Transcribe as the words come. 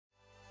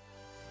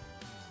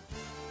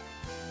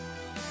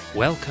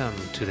Welcome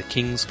to the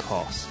King's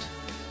Cast,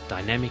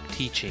 dynamic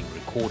teaching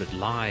recorded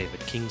live at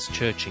King's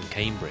Church in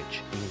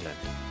Cambridge, England.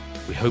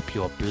 We hope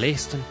you are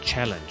blessed and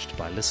challenged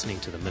by listening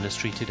to the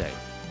ministry today.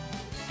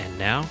 And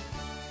now,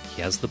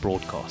 here's the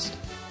broadcast.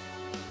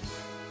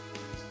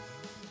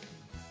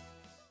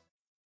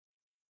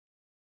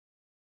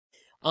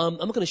 I'm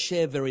not going to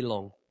share very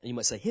long. And you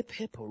might say, hip,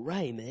 hip,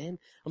 hooray, man.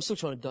 I'm still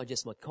trying to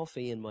digest my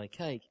coffee and my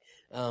cake.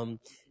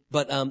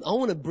 But I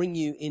want to bring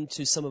you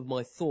into some of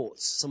my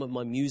thoughts, some of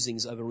my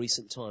musings over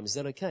recent times. Is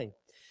that okay?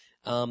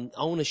 I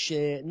want to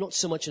share not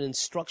so much an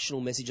instructional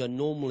message I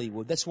normally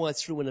would. That's why I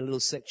threw in a little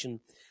section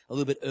a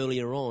little bit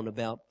earlier on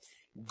about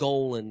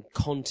goal and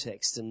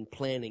context and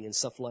planning and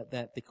stuff like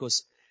that,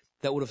 because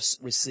that would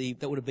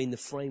have been the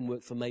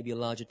framework for maybe a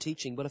larger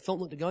teaching. But I felt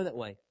not to go that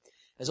way.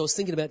 As I was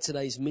thinking about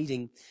today's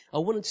meeting, I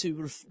wanted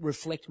to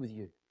reflect with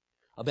you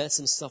about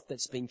some stuff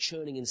that's been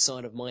churning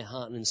inside of my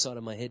heart and inside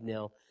of my head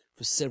now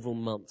for several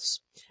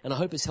months. And I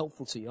hope it's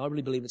helpful to you. I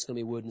really believe it's going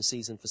to be a word in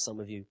season for some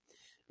of you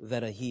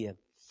that are here.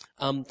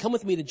 Come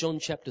with me to John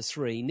chapter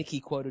 3. Nikki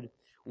quoted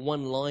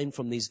one line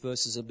from these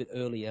verses a bit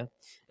earlier.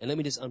 And let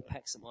me just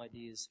unpack some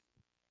ideas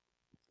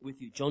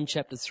with you. John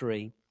chapter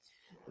 3,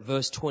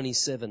 verse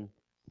 27.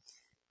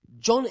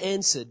 John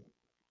answered,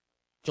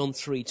 John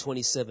 3,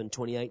 27,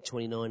 28,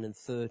 29, and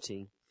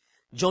 30.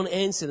 John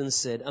answered and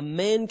said, a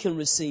man can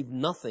receive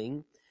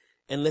nothing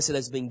unless it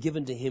has been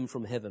given to him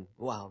from heaven.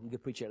 Wow, you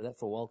could preach out of that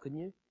for a while, couldn't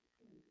you?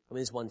 I mean,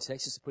 there's one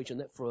text, just to preach on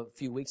that for a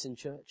few weeks in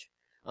church.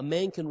 A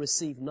man can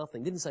receive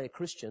nothing. Didn't say a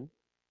Christian.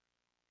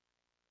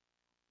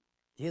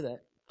 You hear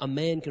that? A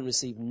man can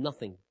receive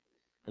nothing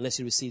unless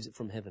he receives it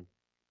from heaven.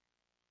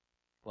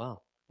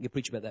 Wow. You can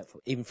preach about that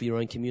even for your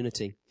own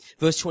community.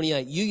 Verse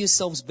 28, you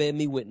yourselves bear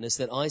me witness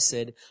that I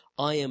said,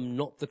 I am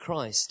not the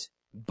Christ,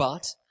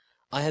 but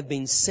I have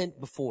been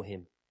sent before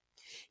him.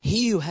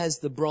 He who has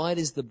the bride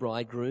is the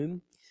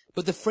bridegroom,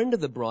 but the friend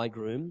of the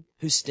bridegroom,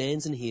 who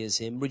stands and hears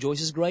him,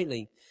 rejoices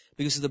greatly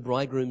because of the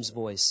bridegroom's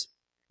voice.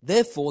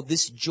 Therefore,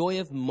 this joy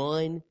of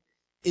mine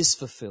is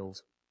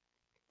fulfilled.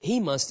 He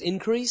must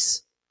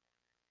increase,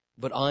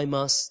 but I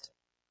must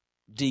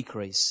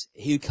decrease.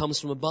 He who comes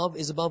from above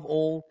is above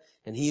all,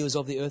 and he who is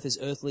of the earth is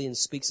earthly and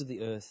speaks of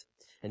the earth,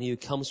 and he who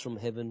comes from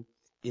heaven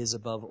is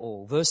above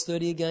all. Verse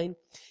 30 again,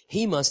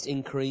 he must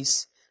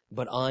increase,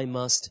 but I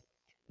must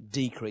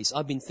decrease.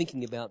 I've been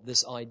thinking about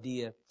this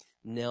idea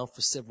now for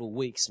several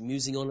weeks,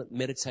 musing on it,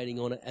 meditating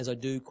on it, as I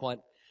do quite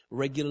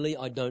regularly.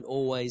 I don't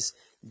always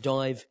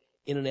dive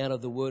in and out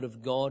of the Word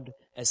of God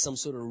as some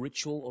sort of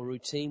ritual or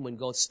routine. When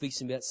God speaks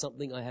to me about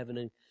something, I have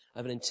an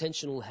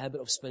intentional habit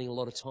of spending a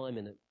lot of time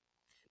in it,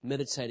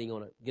 meditating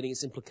on it, getting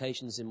its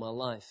implications in my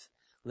life,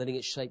 letting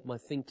it shape my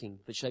thinking.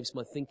 If it shapes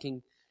my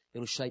thinking,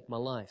 it'll shape my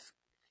life.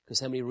 Because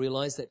how many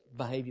realize that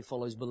behavior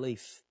follows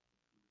belief?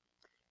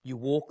 You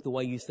walk the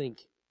way you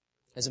think.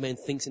 As a man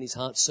thinks in his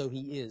heart, so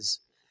he is.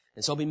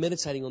 And so I've been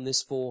meditating on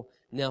this for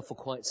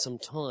quite some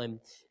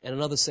time. And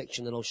another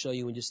section that I'll show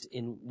you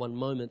in one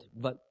moment.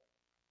 But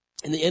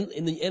in the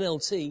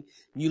NLT,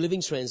 New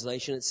Living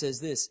Translation, it says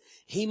this,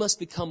 he must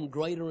become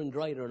greater and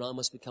greater and I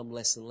must become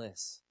less and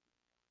less.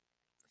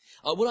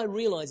 What I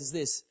realize is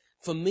this,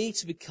 for me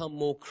to become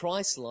more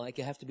Christ-like,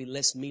 I have to be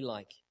less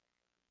me-like.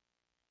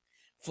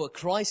 For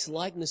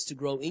Christ-likeness to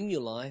grow in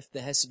your life,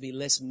 there has to be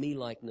less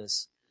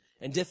me-likeness.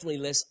 And definitely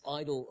less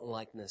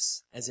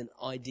idol-likeness, as in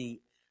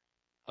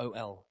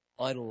I-D-O-L,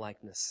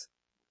 idol-likeness.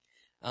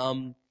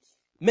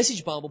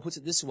 Message Bible puts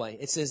it this way.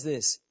 It says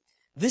this,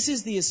 this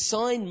is the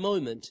assigned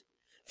moment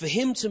for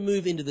him to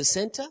move into the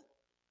center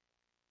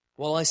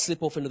while I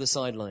slip off into the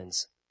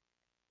sidelines.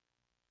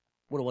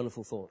 What a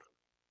wonderful thought.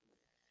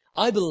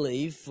 I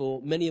believe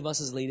for many of us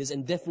as leaders,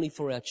 and definitely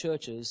for our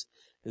churches,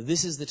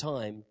 this is the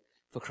time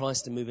for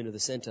Christ to move into the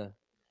center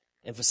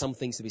and for some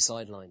things to be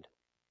sidelined.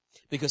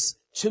 Because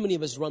too many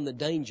of us run the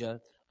danger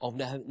of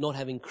not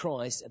having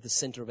Christ at the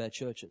center of our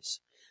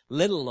churches,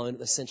 let alone at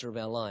the center of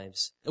our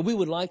lives. And we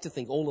would like to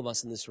think, all of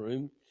us in this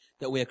room,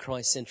 that we are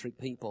Christ-centric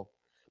people.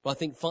 But I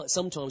think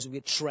sometimes we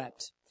get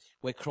trapped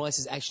where Christ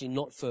is actually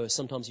not first.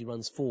 Sometimes he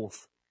runs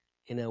fourth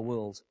in our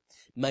world.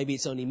 Maybe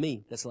it's only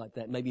me that's like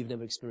that. Maybe you've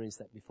never experienced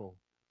that before.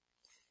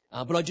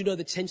 But I do know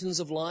the tensions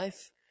of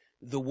life,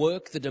 the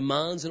work, the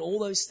demands, and all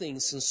those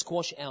things can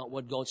squash out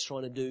what God's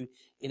trying to do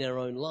in our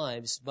own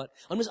lives. But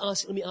let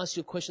me ask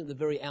you a question at the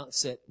very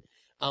outset.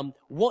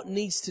 What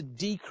needs to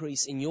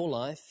decrease in your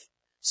life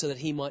so that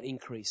he might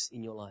increase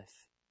in your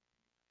life?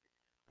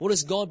 What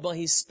is God by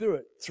his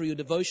Spirit, through your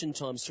devotion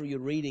times, through your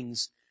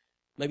readings,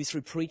 maybe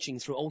through preaching,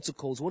 through altar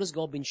calls, what has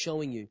God been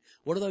showing you?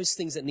 What are those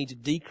things that need to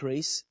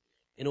decrease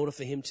in order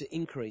for him to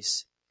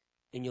increase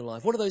in your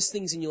life? What are those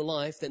things in your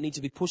life that need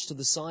to be pushed to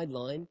the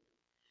sideline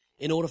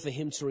in order for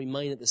him to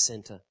remain at the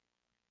center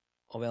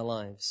of our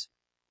lives?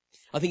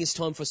 I think it's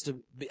time for us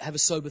to have a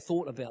sober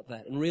thought about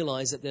that and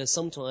realize that there are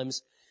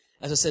sometimes,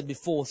 as I said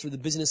before, through the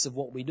business of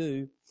what we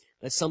do,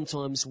 that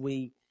sometimes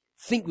we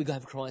think we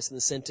have Christ in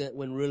the center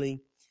when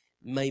really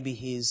maybe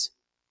he's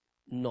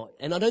not.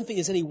 And I don't think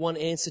there's any one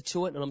answer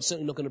to it, and I'm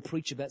certainly not going to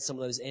preach about some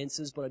of those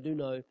answers, but I do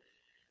know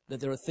that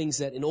there are things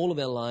that in all of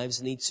our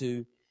lives need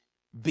to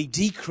be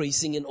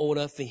decreasing in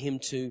order for Him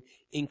to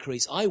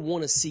increase. I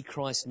want to see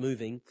Christ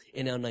moving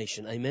in our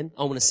nation. Amen.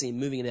 I want to see Him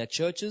moving in our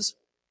churches.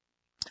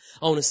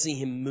 I want to see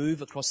Him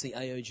move across the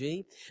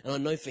AOG. And I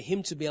know for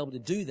Him to be able to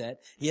do that,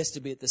 He has to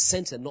be at the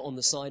center, not on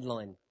the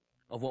sideline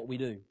of what we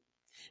do.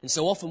 And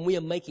so often we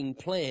are making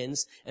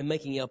plans and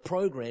making our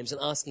programs and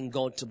asking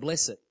God to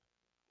bless it,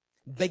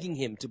 begging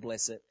Him to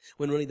bless it,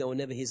 when really they were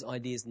never His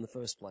ideas in the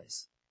first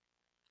place.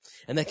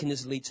 And that can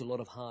just lead to a lot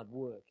of hard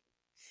work.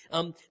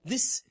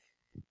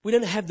 We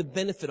don't have the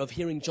benefit of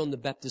hearing John the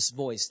Baptist's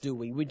voice, do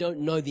we? We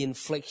don't know the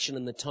inflection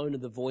and the tone of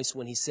the voice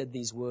when he said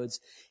these words,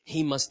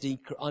 I must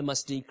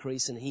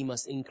decrease and He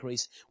must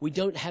increase. We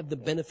don't have the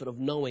benefit of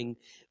knowing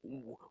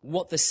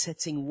what the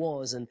setting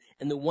was and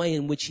the way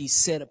in which he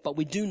said it. But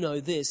we do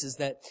know this, is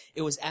that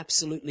it was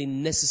absolutely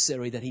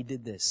necessary that he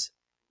did this.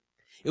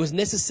 It was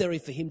necessary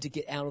for him to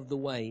get out of the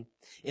way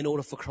in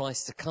order for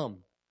Christ to come.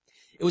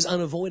 It was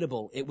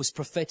unavoidable. It was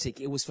prophetic.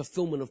 It was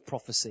fulfillment of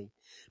prophecy.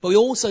 But we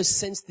also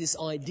sensed this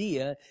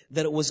idea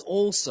that it was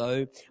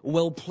also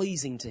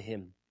well-pleasing to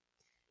Him.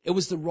 It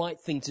was the right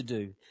thing to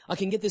do. I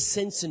can get the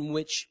sense in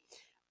which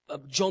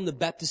John the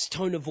Baptist's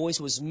tone of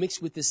voice was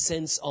mixed with the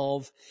sense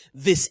of,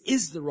 this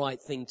is the right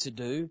thing to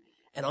do,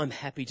 and I'm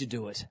happy to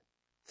do it.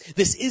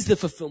 This is the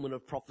fulfillment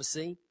of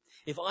prophecy.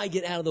 If I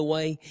get out of the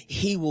way,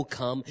 He will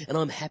come, and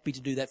I'm happy to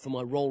do that, for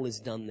my role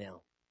is done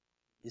now.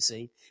 You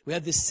see, we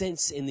have this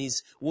sense in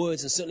these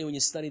words, and certainly when you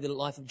study the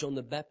life of John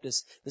the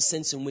Baptist, the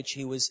sense in which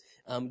he was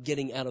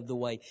getting out of the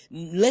way.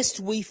 Lest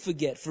we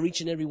forget, for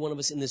each and every one of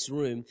us in this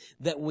room,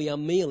 that we are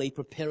merely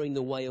preparing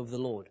the way of the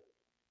Lord.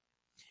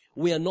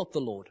 We are not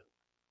the Lord.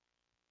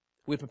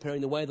 We're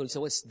preparing the way of the Lord.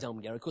 So it's dumb,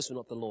 Gary. Of course we're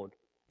not the Lord.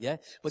 Yeah?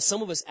 But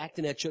some of us act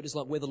in our churches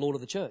like we're the Lord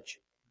of the church.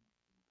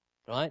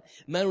 Right?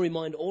 May I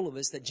remind all of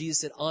us that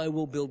Jesus said, I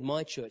will build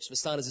my church. For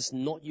starters, it's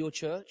not your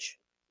church,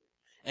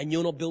 and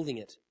you're not building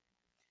it.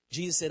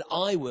 Jesus said,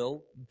 I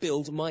will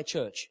build my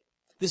church.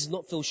 This is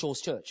not Phil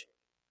Shaw's church.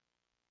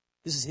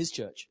 This is His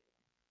church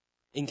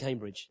in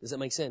Cambridge. Does that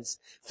make sense?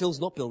 Phil's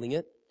not building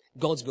it.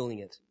 God's building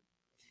it.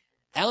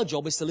 Our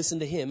job is to listen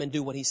to Him and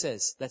do what He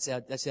says. That's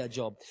our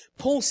job.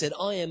 Paul said,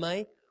 I am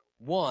a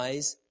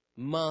wise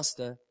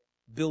master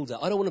builder.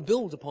 I don't want to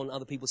build upon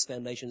other people's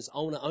foundations.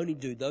 I want to only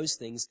do those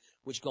things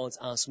which God's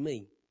asked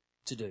me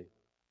to do.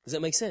 Does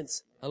that make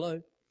sense?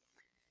 Hello?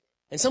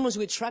 And sometimes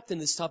we get trapped in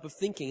this type of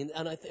thinking.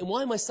 And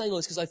why am I saying all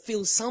this? Because I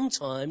feel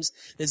sometimes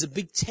there's a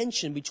big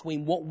tension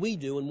between what we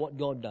do and what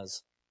God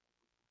does.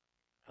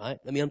 Right?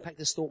 Let me unpack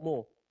this thought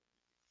more.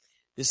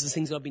 This is the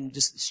things that I've been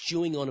just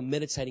stewing on and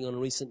meditating on in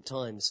recent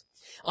times.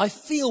 I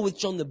feel with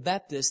John the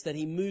Baptist that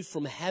he moved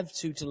from have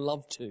to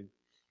love to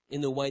in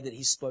the way that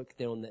he spoke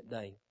there on that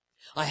day.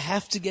 I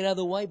have to get out of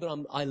the way, but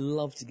I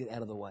love to get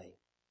out of the way.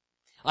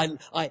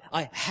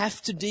 I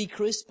have to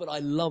decrease, but I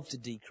love to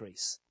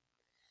decrease.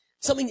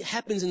 Something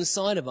happens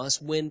inside of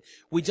us when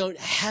we don't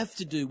have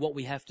to do what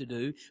we have to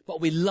do, but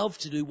we love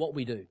to do what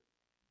we do.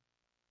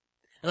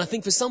 And I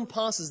think for some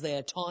pastors, they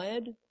are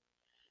tired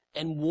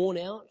and worn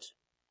out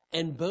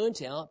and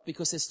burnt out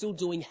because they're still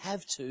doing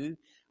have to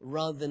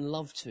rather than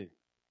love to.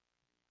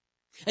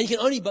 And you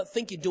can only but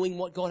think you're doing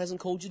what God hasn't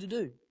called you to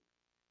do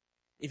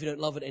if you don't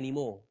love it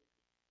anymore.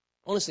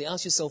 Honestly,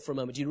 ask yourself for a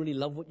moment, do you really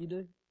love what you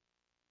do?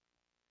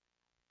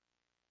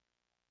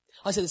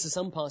 I say this to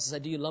some pastors,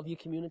 do you love your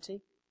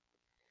community?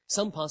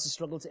 Some pastors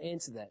struggle to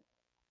answer that.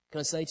 Can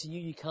I say to you,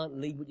 you can't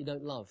lead what you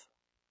don't love.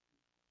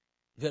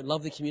 If you don't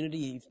love the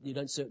community, you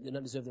don't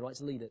deserve the right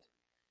to lead it.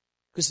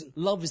 Because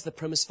love is the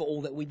premise for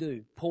all that we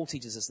do. Paul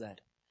teaches us that.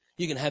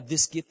 You can have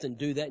this gift and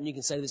do that, and you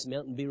can say to this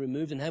mountain, be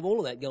removed, and have all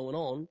of that going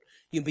on.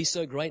 You can be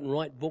so great and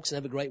write books and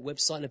have a great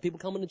website and have people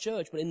come into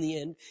church. But in the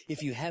end,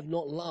 if you have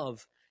not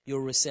love,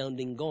 you're a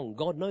resounding gong.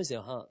 God knows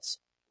our hearts.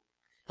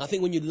 I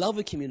think when you love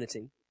a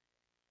community,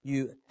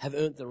 you have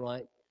earned the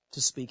right to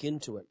speak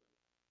into it.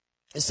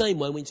 The same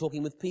way when you're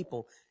talking with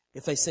people,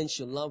 if they sense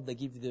your love, they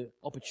give you the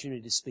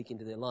opportunity to speak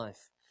into their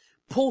life.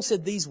 Paul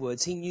said these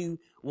words. He knew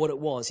what it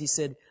was. He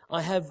said,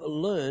 I have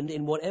learned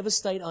in whatever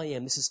state I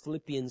am. This is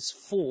Philippians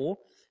 4,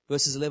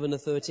 verses 11 to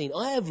 13.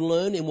 I have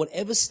learned in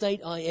whatever state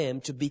I am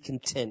to be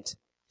content.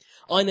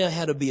 I know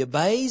how to be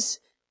abased,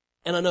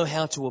 and I know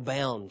how to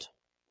abound.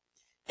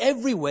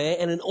 Everywhere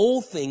and in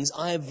all things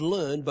I have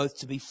learned both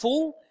to be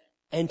full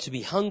and to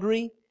be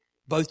hungry,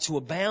 both to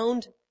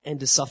abound and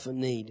to suffer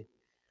need.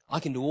 I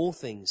can do all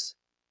things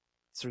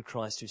through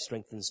Christ who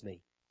strengthens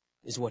me,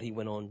 is what he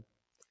went on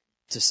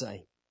to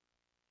say.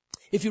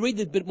 If you read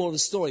a bit more of the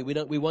story,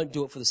 we won't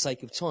do it for the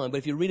sake of time, but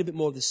if you read a bit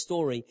more of the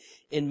story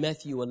in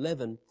Matthew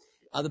 11,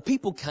 the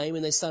people came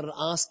and they started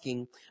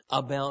asking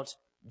about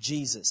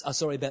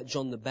about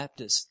John the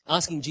Baptist,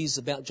 asking Jesus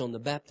about John the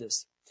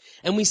Baptist.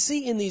 And we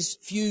see in these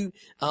few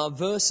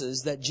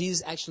verses that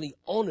Jesus actually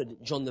honored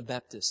John the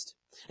Baptist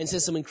and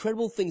says some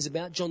incredible things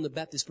about John the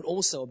Baptist, but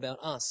also about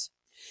us.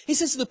 He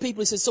says to the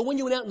people, he says, so when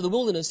you went out into the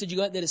wilderness, did you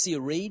go out there to see a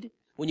reed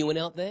when you went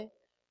out there?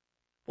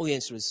 Well, the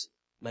answer is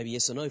maybe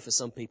yes or no for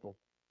some people.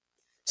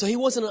 So he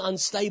wasn't an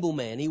unstable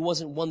man. He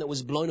wasn't one that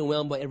was blown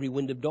around by every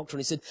wind of doctrine.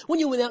 He said, when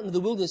you went out into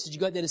the wilderness, did you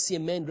go out there to see a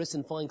man dressed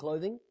in fine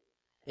clothing?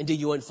 Indeed,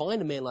 you won't find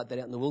a man like that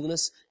out in the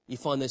wilderness. You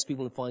find those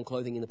people in fine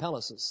clothing in the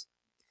palaces.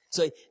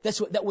 So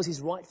that was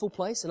his rightful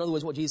place. In other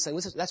words, what Jesus is saying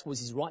was that was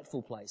his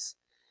rightful place.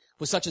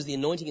 For such as the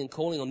anointing and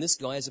calling on this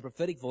guy as a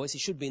prophetic voice, he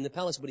should be in the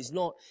palace, but he's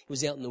not. He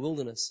was out in the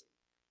wilderness.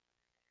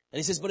 And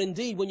he says, but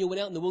indeed, when you went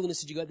out in the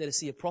wilderness, did you go out there to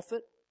see a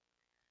prophet?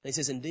 And he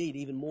says, indeed,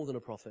 even more than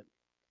a prophet.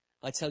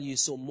 I tell you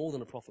saw more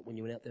than a prophet when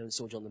you went out there and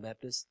saw John the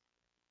Baptist.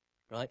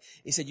 Right?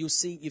 He said, you've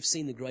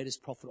seen the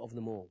greatest prophet of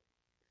them all.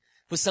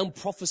 For some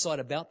prophesied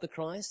about the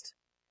Christ.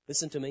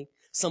 Listen to me.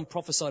 Some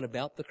prophesied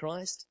about the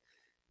Christ.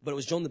 But it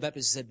was John the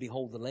Baptist who said,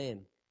 behold the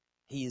Lamb.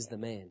 He is the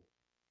man.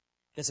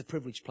 That's a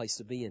privileged place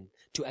to be in,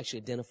 to actually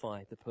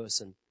identify the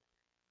person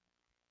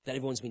that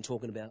everyone's been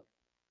talking about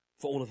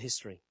for all of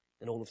history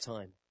and all of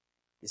time.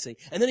 You see?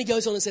 And then he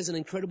goes on and says an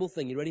incredible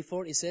thing. You ready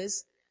for it? He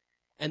says,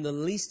 and the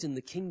least in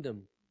the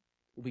kingdom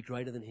will be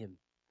greater than him.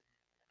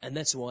 And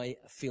that's why I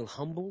feel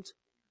humbled,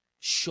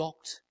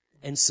 shocked,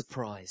 and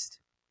surprised.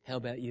 How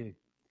about you?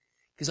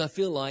 Because I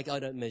feel like I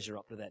don't measure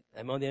up to that.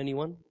 Am I the only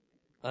one?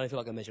 I don't feel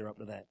like I measure up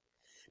to that.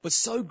 But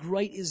so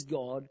great is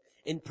God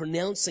in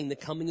pronouncing the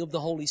coming of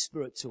the Holy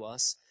Spirit to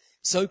us.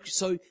 So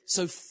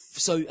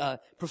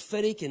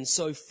prophetic and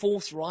so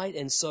forthright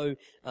and so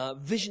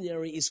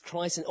visionary is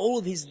Christ and all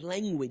of his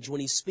language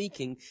when he's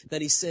speaking,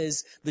 that he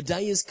says, the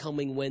day is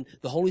coming when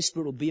the Holy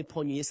Spirit will be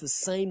upon you. Yes, the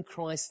same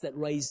Christ that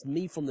raised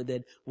me from the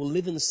dead will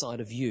live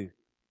inside of you,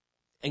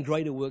 and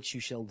greater works you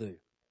shall do.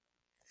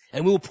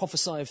 And we will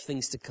prophesy of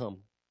things to come.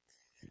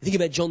 Think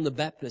about John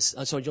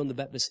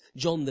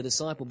the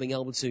disciple being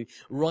able to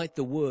write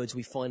the words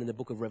we find in the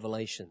book of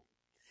Revelation.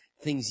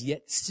 Things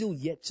still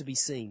yet to be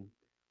seen.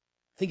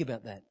 Think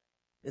about that.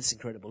 It's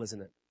incredible,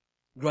 isn't it?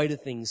 Greater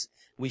things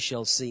we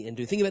shall see and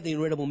do. Think about the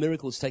incredible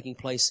miracles taking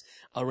place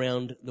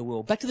around the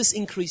world. Back to this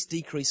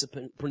increase-decrease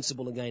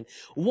principle again.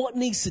 What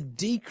needs to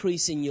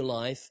decrease in your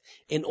life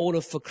in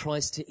order for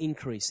Christ to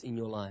increase in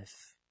your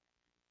life?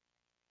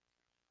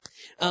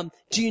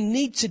 Do you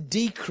need to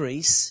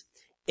decrease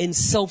in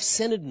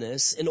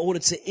self-centeredness in order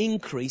to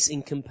increase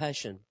in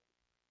compassion?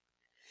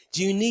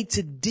 Do you need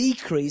to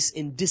decrease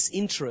in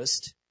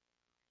disinterest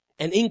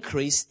and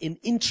increase in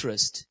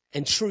interest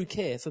and true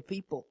care for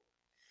people?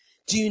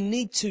 Do you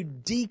need to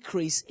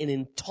decrease in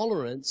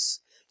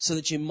intolerance so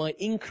that you might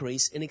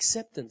increase in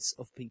acceptance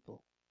of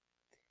people,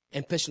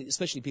 and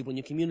especially people in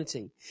your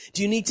community?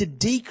 Do you need to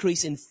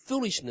decrease in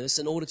foolishness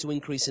in order to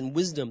increase in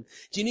wisdom?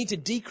 Do you need to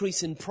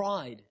decrease in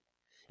pride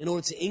in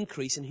order to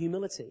increase in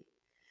humility?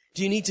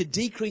 Do you need to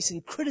decrease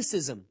in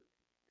criticism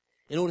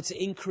in order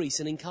to increase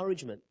in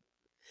encouragement?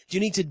 Do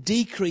you need to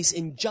decrease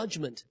in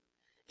judgment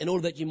in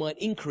order that you might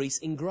increase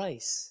in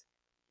grace?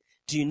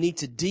 Do you need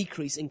to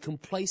decrease in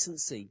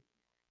complacency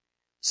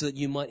so that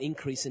you might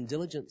increase in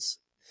diligence?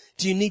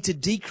 Do you need to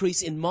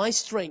decrease in my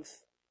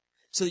strength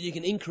so that you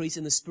can increase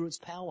in the Spirit's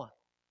power?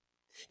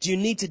 Do you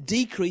need to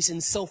decrease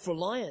in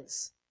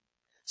self-reliance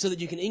so that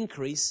you can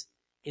increase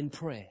in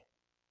prayer?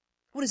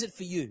 What is it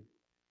for you?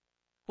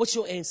 What's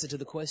your answer to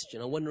the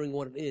question? I'm wondering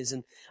what it is.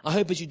 And I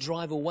hope as you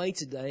drive away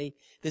today,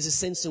 there's a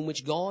sense in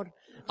which, God,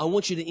 I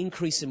want you to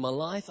increase in my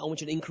life. I want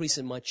you to increase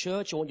in my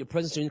church. I want your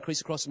presence to increase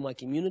across in my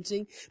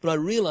community. But I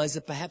realize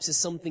that perhaps there's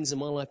some things in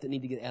my life that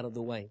need to get out of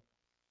the way.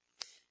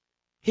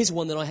 Here's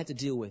one that I had to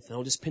deal with. And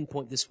I'll just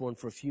pinpoint this one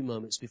for a few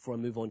moments before I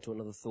move on to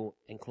another thought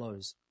and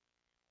close.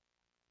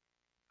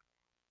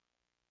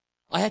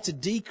 I had to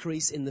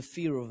decrease in the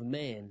fear of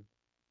man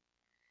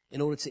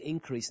in order to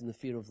increase in the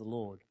fear of the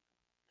Lord.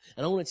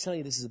 And I want to tell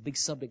you, this is a big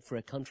subject for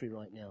our country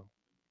right now.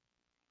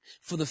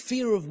 For the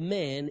fear of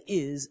man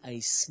is a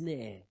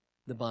snare,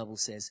 the Bible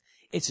says.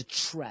 It's a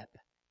trap.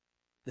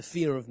 The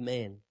fear of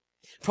man.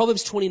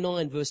 Proverbs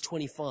 29 verse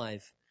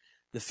 25.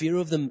 The fear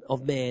of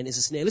man is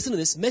a snare. Listen to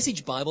this.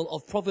 Message Bible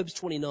of Proverbs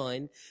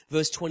 29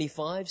 verse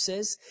 25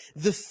 says,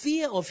 the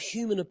fear of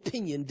human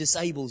opinion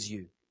disables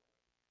you,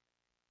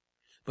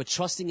 but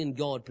trusting in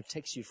God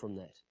protects you from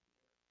that.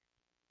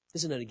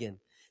 Listen to that again.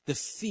 The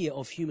fear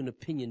of human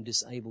opinion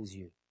disables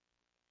you.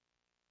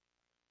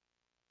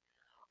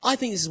 I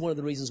think this is one of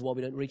the reasons why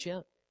we don't reach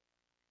out.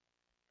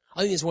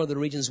 I think it's one of the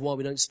reasons why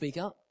we don't speak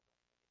up.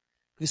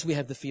 Because we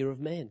have the fear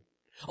of man.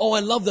 Oh, I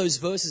love those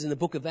verses in the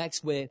book of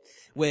Acts where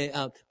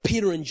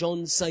Peter and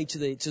John say to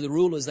the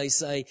rulers, they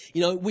say,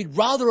 we'd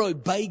rather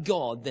obey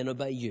God than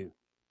obey you.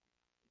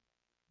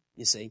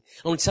 You see,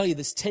 I want to tell you,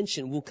 this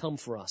tension will come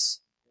for us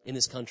in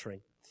this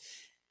country.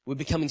 We're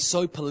becoming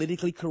so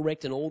politically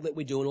correct in all that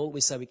we do and all that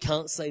we say. We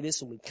can't say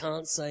this and we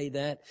can't say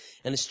that.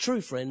 And it's true,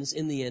 friends,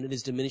 in the end it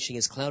is diminishing.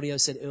 As Claudio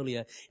said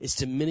earlier, it's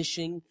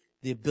diminishing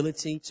the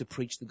ability to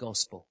preach the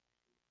gospel.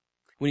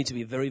 We need to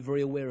be very,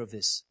 very aware of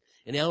this.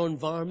 In our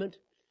environment,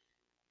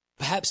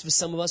 perhaps for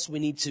some of us, we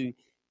need to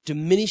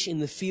diminish in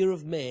the fear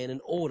of man in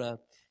order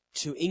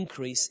to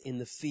increase in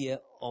the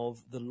fear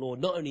of the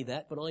Lord. Not only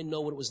that, but I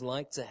know what it was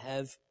like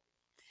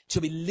to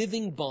be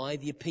living by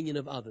the opinion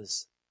of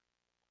others.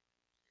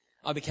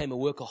 I became a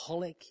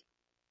workaholic.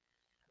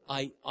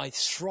 I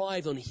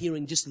thrived on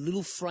hearing just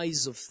little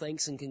phrases of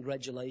thanks and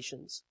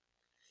congratulations.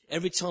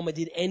 Every time I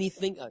did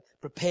anything, I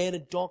prepared a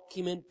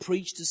document,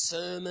 preached a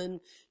sermon,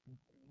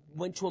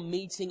 went to a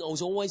meeting, I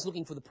was always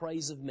looking for the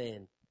praise of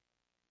man.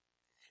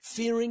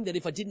 Fearing that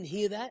if I didn't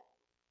hear that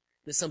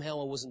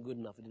somehow I wasn't good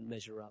enough, it didn't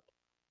measure up.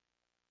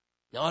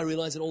 Now I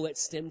realize that all that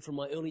stemmed from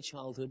my early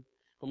childhood,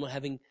 from not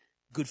having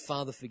good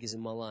father figures in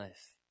my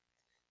life.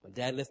 My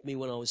dad left me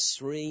when I was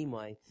 3.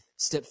 My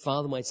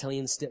stepfather, my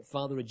Italian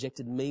stepfather,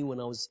 rejected me when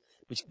I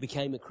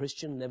became a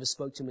Christian. Never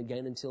spoke to him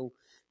again until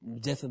the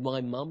death of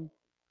my mum.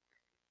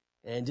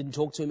 And didn't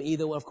talk to him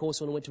either, of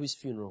course, when I went to his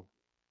funeral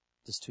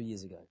just 2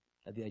 years ago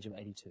at the age of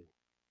 82.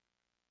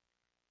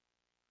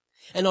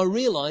 And I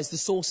realized the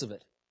source of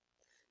it,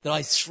 that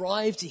I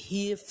thrived to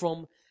hear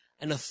from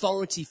an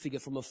authority figure,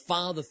 from a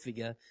father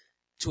figure,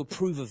 to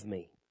approve of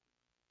me.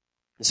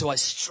 And so I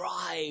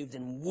strived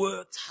and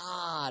worked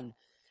hard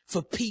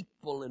for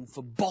people and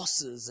for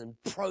bosses and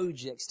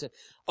projects to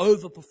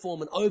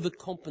overperform and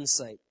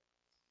overcompensate.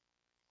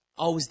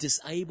 I was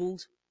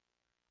disabled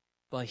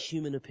by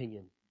human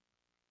opinion.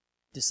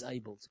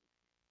 Disabled.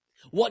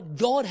 What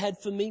God had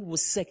for me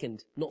was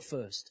second, not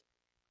first.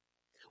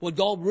 What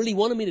God really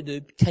wanted me to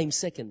do came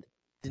second,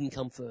 didn't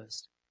come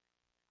first.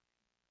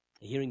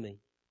 Are you hearing me?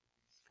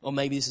 Or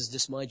maybe this is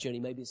just my journey,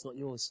 maybe it's not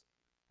yours.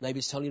 Maybe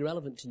it's totally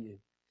irrelevant to you.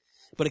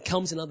 But it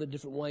comes in other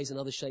different ways and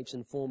other shapes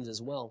and forms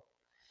as well,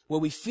 where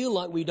we feel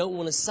like we don't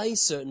want to say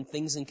certain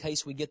things in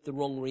case we get the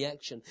wrong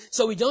reaction.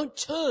 So we don't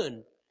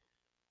turn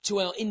to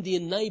our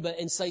Indian neighbor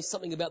and say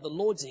something about the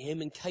Lord to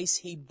him in case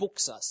he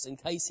books us, in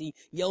case he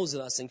yells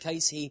at us, in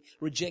case he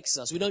rejects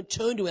us. We don't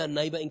turn to our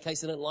neighbor in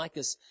case they don't like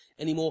us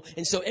anymore.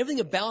 And so everything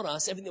about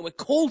us, everything that we're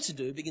called to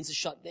do begins to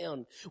shut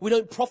down. We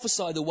don't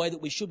prophesy the way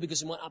that we should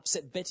because we might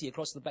upset Betty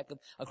across the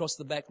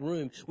back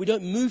room. We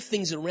don't move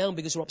things around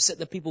because we're upset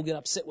that people get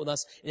upset with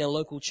us in our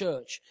local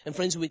church. And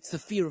friends, it's the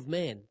fear of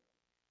man.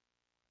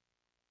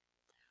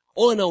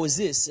 All I know is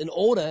this: in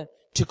order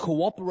to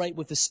cooperate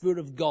with the Spirit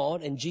of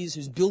God and Jesus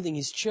who's building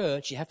his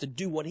church, you have to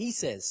do what he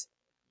says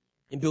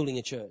in building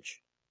a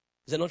church.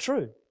 Is that not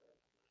true?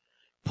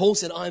 Paul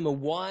said, I am a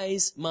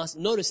wise master.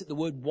 Notice that the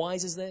word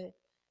wise is there. It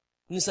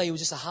didn't say he was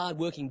just a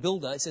hard-working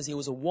builder. It says he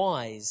was a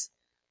wise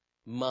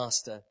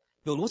master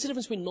builder. What's the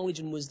difference between knowledge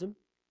and wisdom?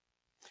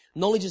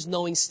 Knowledge is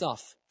knowing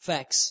stuff,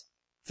 facts,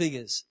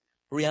 figures,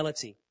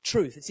 reality,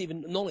 truth. It's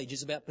even knowledge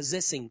is about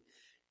possessing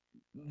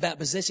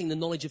the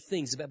knowledge of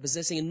things, about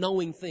possessing and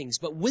knowing things.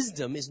 But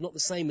wisdom is not the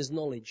same as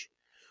knowledge.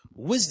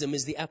 Wisdom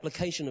is the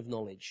application of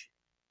knowledge.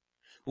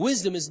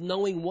 Wisdom is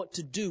knowing what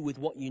to do with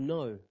what you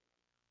know.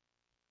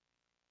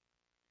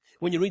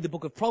 When you read the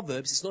book of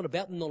Proverbs, it's not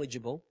about the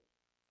knowledgeable.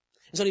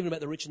 It's not even about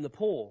the rich and the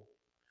poor.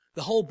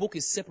 The whole book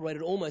is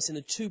separated almost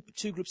into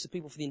two groups of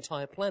people for the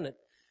entire planet,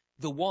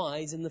 the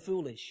wise and the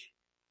foolish.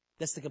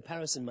 That's the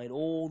comparison made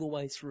all the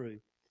way through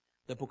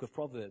the book of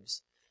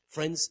Proverbs.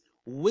 Friends,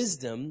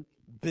 wisdom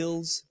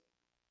builds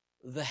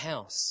the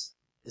house,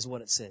 is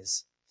what it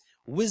says.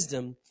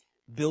 Wisdom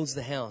builds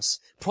the house.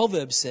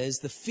 Proverbs says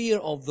the fear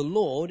of the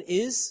Lord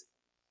is,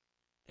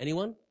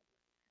 anyone?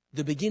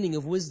 The beginning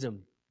of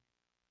wisdom.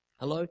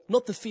 Hello?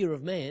 Not the fear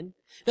of man.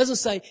 It doesn't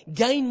say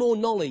gain more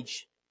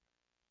knowledge.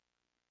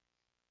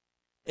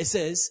 It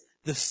says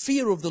the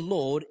fear of the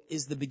Lord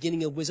is the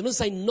beginning of wisdom. It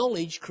doesn't say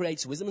knowledge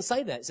creates wisdom. It doesn't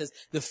say that. It says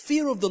the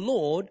fear of the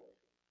Lord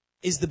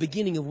is the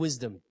beginning of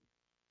wisdom.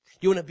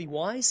 You want to be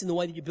wise in the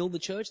way that you build the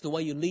church, the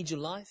way you lead your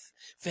life,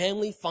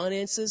 family,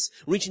 finances,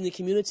 reaching the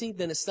community?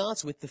 Then it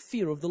starts with the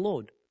fear of the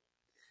Lord.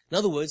 In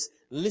other words,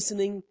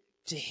 listening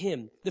to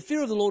him. The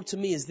fear of the Lord to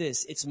me is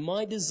this: it's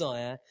my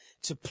desire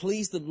to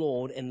please the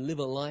Lord and live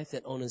a life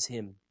that honors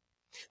him.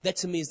 That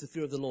to me is the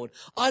fear of the Lord.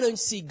 I don't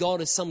see God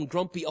as some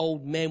grumpy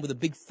old man with a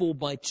big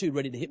 4x2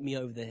 ready to hit me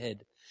over the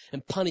head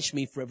and punish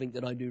me for everything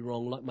that I do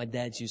wrong like my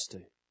dads used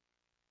to.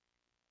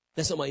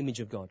 That's not my image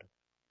of God.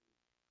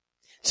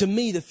 To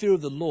me, the fear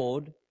of the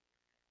Lord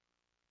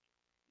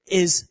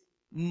is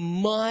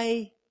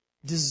my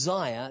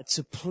desire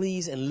to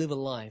please and live a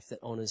life that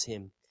honors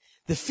him.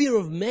 The fear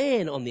of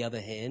man, on the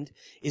other hand,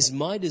 is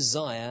my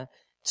desire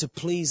to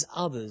please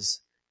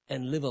others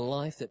and live a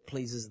life that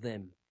pleases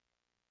them.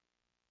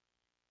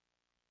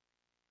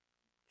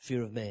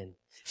 Fear of man.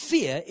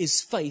 Fear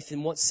is faith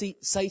in what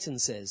Satan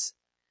says.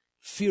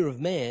 Fear of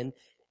man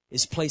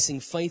is placing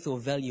faith or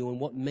value in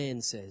what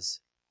man says.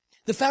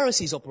 The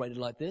Pharisees operated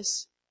like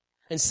this.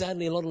 And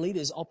sadly, a lot of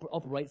leaders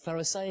operate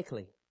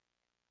pharisaically.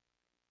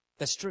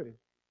 That's true.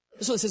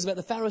 That's what it says about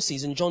the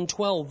Pharisees in John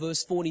 12,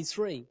 verse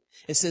 43.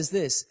 It says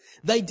this: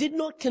 they did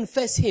not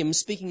confess him,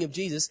 speaking of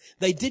Jesus,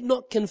 they did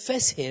not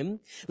confess him,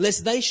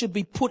 lest they should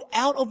be put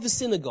out of the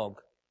synagogue.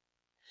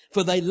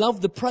 For they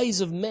loved the praise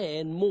of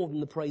man more than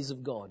the praise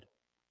of God,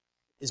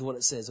 is what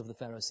it says of the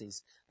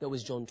Pharisees. That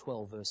was John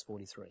 12, verse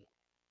 43.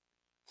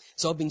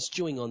 So I've been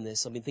stewing on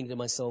this. I've been thinking to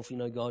myself,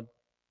 God,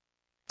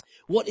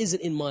 what is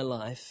it in my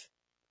life?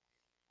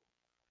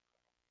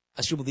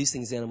 I scribble these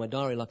things down in my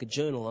diary like a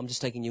journal. I'm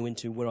just taking you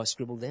into where I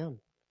scribbled down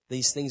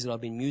these things that I've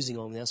been musing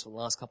on now for the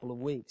last couple of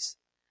weeks.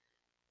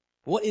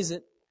 What is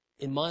it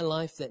in my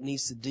life that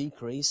needs to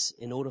decrease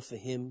in order for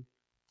Him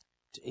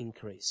to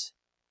increase.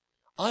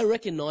 I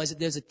recognize that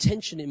there's a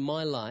tension in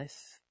my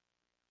life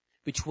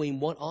between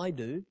what I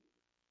do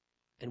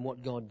and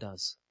what God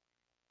does.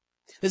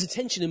 There's a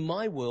tension in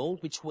my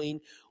world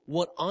between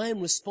what I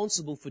am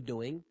responsible for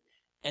doing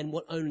and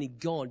what only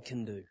God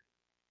can do.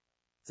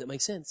 Does that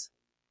make sense?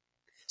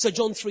 So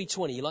John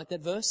 3:20, you like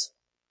that verse?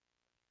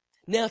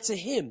 Now to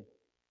Him,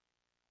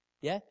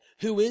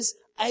 who is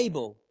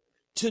able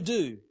to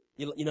do.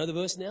 You know the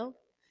verse now?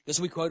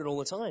 Because we quote it all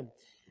the time.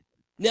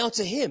 Now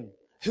to Him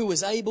who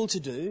is able to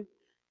do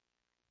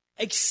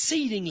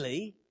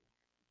exceedingly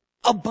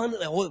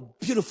abundantly. Oh,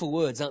 beautiful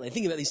words, aren't they?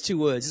 Think about these two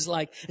words. It's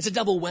like, it's a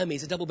double whammy.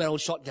 It's a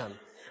double-barreled shotgun.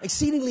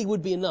 Exceedingly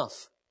would be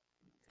enough.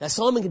 Now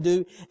Simon can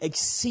do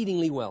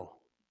exceedingly well.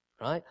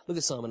 Right? Look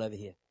at Simon over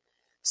here.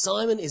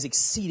 Simon is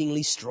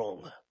exceedingly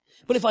strong.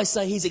 But if I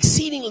say he's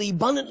exceedingly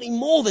abundantly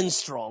more than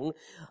strong,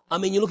 I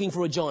mean, you're looking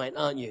for a giant,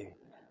 aren't you?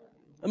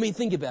 I mean,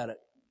 think about it,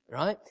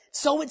 right?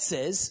 So it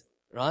says,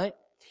 right,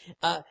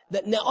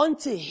 that now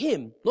unto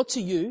Him, not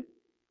to you,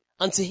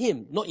 unto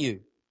Him, not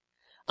you,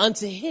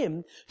 unto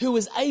Him who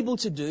is able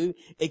to do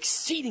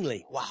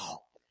exceedingly,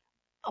 wow,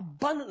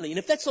 abundantly, and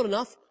if that's not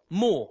enough,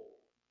 more.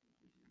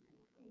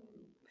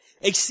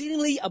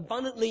 Exceedingly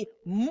abundantly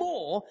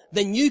more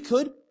than you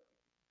could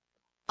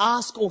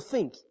ask or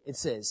think, it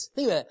says.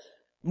 Think about it.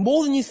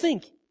 More than you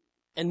think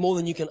and more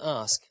than you can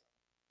ask,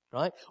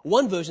 right?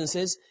 One version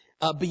says,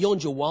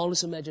 beyond your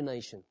wildest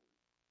imagination,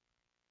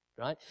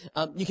 right?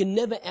 You can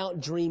never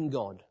outdream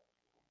God.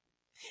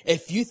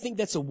 If you think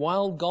that's a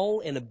wild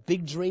goal and a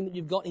big dream that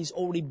you've got, He's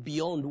already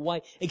beyond,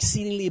 way,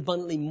 exceedingly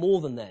abundantly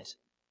more than that,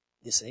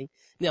 you see.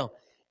 Now,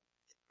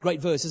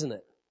 great verse, isn't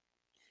it?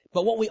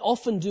 But what we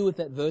often do with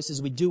that verse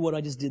is we do what I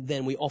just did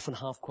then. We often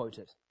half quote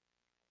it.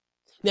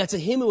 Now to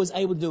Him who was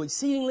able to do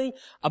exceedingly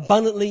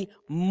abundantly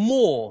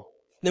more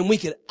than we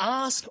could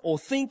ask or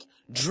think,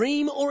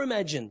 dream or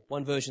imagine,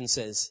 one version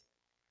says,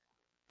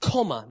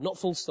 comma, not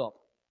full stop,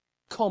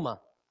 comma,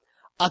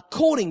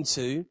 according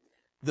to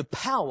the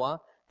power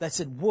that's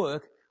at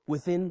work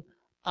within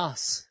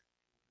us.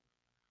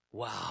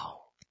 Wow.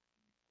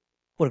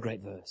 What a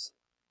great verse.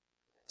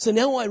 So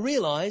now I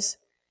realize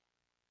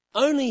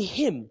only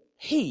Him,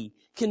 He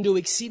can do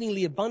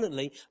exceedingly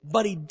abundantly,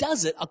 but He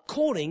does it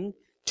according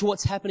to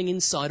what's happening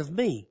inside of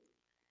me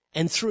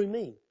and through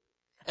me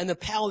and the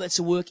power that's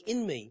at work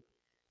in me.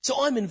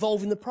 So I'm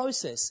involved in the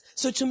process.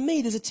 So to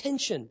me, there's a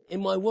tension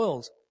in my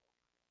world.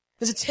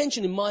 There's a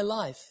tension in my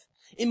life,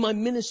 in my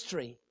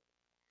ministry,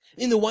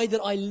 in the way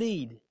that I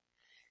lead.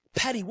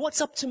 Patty,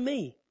 what's up to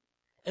me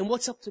and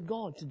what's up to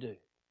God to do?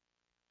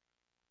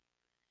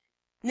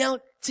 Now,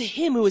 to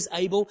Him who is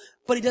able,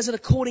 but He does it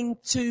according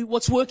to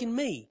what's working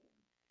me.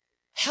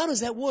 How does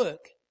that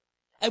work?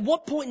 At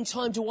what point in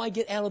time do I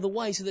get out of the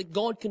way so that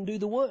God can do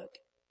the work?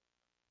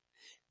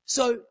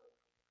 So,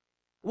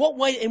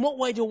 in what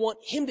way do I want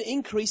Him to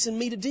increase and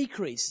me to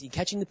decrease? Are you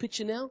catching the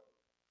picture now?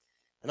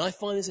 And I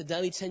find this a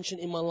daily tension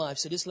in my life.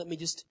 So let me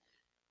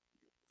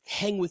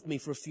hang with me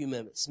for a few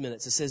minutes.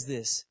 It says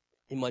this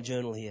in my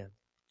journal here.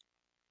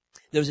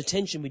 There is a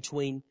tension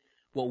between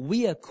what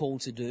we are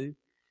called to do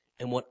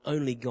and what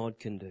only God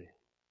can do.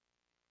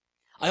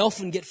 I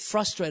often get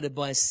frustrated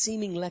by a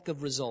seeming lack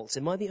of results.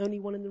 Am I the only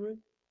one in the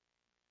room?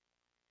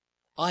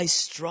 I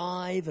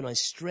strive and I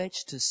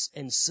stretch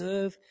and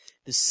serve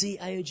to see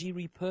AOG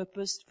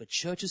repurposed, for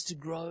churches to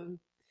grow,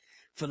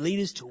 for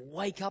leaders to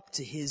wake up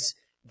to His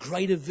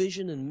greater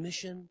vision and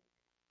mission.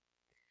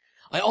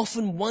 I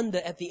often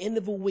wonder at the end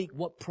of a week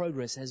what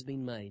progress has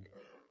been made.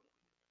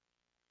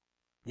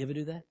 You ever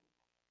do that?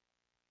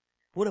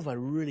 What have I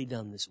really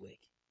done this week?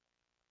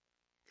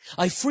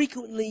 I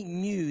frequently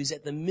muse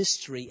at the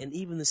mystery and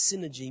even the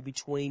synergy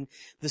between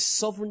the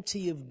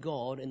sovereignty of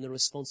God and the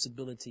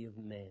responsibility of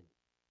man.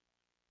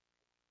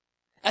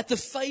 At the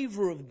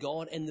favor of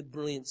God and the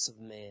brilliance of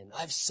man.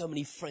 I have so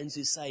many friends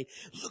who say,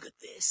 look at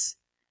this.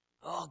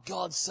 Oh,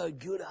 God's so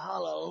good.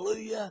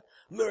 Hallelujah.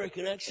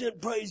 American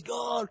accent. Praise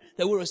God.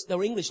 They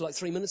were English like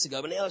 3 minutes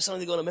ago, but now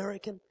suddenly they've gone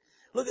American.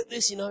 Look at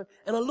this, And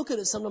I look at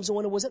it sometimes and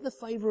wonder, was that the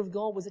favor of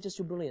God? Was that just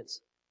your brilliance?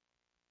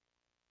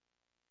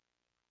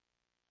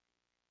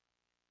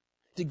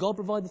 Did God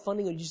provide the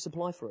funding or did you just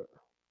apply for it?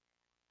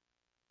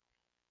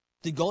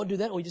 Did God do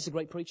that or are you just a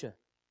great preacher?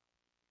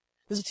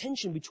 There's a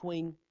tension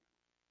between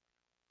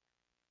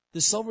the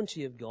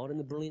sovereignty of God and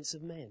the brilliance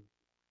of man.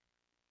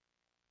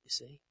 You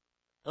see?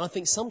 And I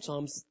think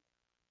sometimes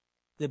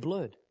they're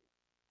blurred.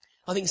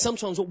 I think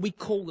sometimes what we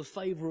call the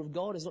favor of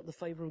God is not the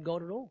favor of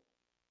God at all.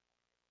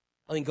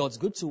 I think God's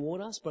good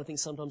toward us, but I think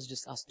sometimes it's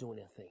just us doing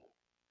our thing.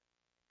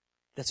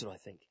 That's what I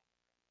think.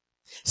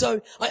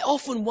 So I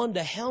often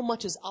wonder how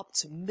much is up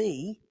to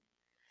me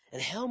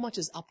and how much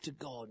is up to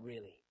God,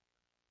 really.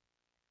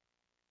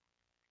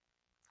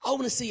 I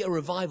want to see a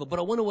revival, but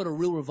I wonder what a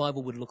real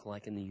revival would look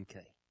like in the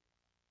UK.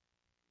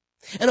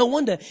 And I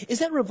wonder, is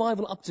that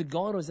revival up to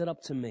God or is that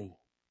up to me?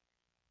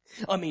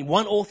 I mean,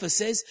 one author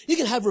says, you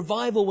can have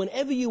revival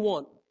whenever you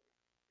want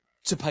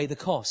to pay the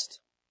cost.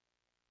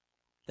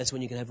 That's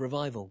when you can have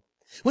revival.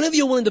 Whenever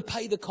you're willing to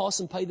pay the cost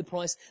and pay the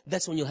price,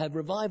 that's when you'll have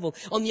revival.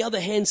 On the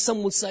other hand,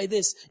 some would say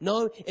this,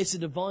 no, it's a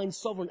divine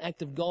sovereign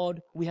act of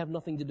God. We have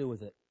nothing to do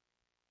with it.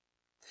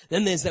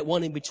 Then there's that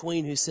one in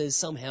between who says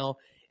somehow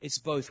it's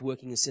both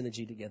working in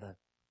synergy together.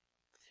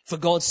 For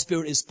God's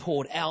Spirit is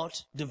poured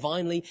out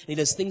divinely. He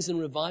does things in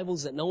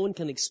revivals that no one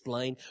can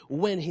explain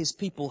when His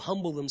people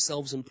humble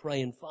themselves and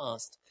pray and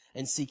fast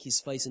and seek His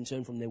face and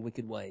turn from their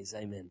wicked ways.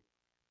 Amen.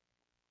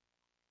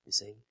 You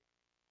see?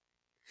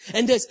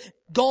 And does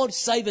God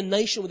save a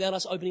nation without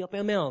us opening up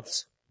our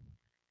mouths?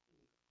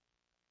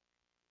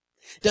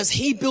 Does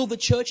He build the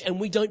church and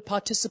we don't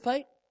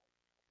participate?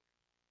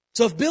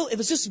 So if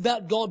it's just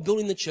about God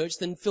building the church,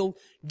 then Phil,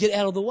 get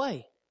out of the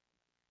way.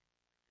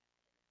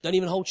 Don't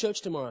even hold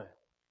church tomorrow.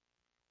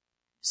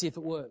 See if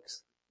it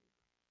works.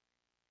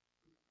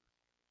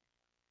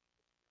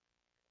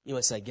 You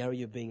might say, Gary,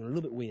 you're being a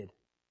little bit weird.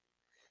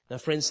 Now,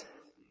 friends,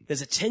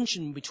 there's a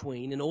tension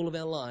in all of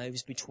our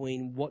lives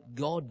between what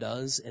God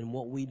does and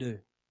what we do.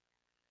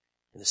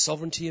 And the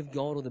sovereignty of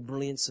God or the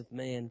brilliance of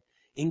man,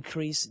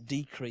 increase,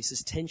 decrease.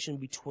 There's tension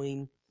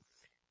between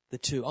the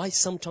two. I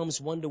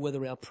sometimes wonder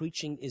whether our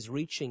preaching is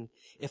reaching,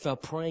 if our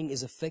praying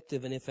is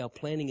effective, and if our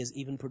planning is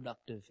even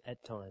productive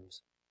at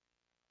times.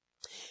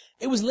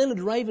 It was Leonard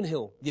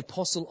Ravenhill, the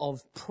apostle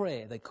of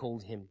prayer, they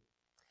called him,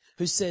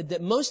 who said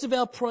that most of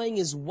our praying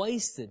is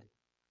wasted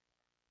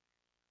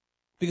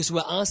because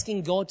we're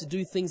asking God to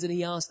do things that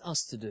He asked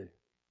us to do.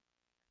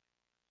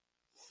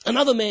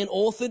 Another man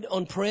authored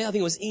on prayer, I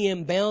think it was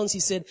E.M. Bounds,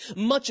 he said,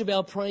 much of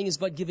our praying is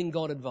but giving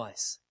God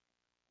advice.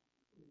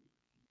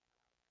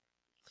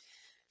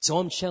 So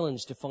I'm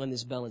challenged to find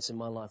this balance in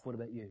my life. What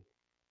about you?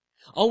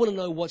 I want to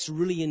know what's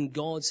really in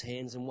God's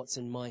hands and what's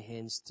in my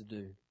hands to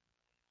do.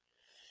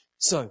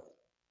 So,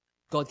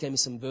 God gave me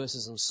some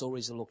verses and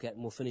stories to look at,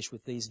 and we'll finish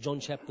with these. John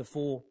chapter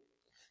 4,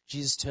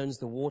 Jesus turns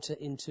the water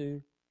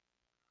into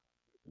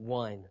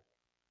wine.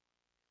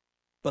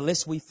 But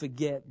lest we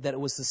forget that it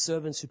was the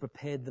servants who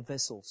prepared the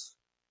vessels,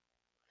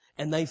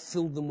 and they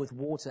filled them with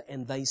water,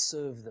 and they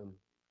served them.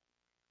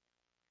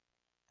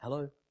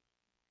 Hello?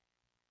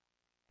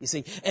 You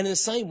see, and in the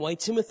same way,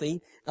 2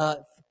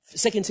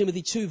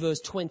 Timothy 2 verse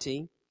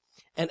 20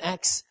 and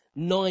Acts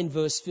 9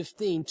 verse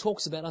 15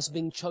 talks about us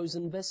being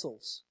chosen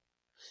vessels.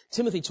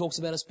 Timothy talks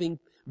about us being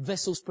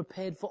vessels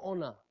prepared for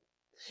honor.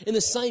 In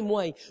the same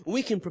way,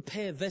 we can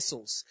prepare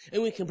vessels,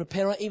 and we can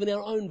prepare even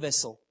our own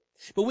vessel.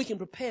 But we can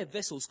prepare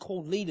vessels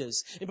called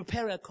leaders, and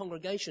prepare our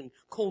congregation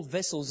called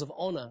vessels of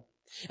honor.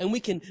 And we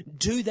can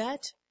do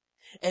that,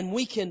 and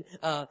we can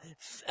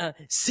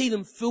see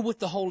them filled with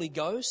the Holy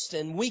Ghost,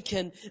 and we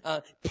can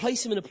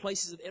place them in a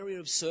places of area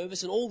of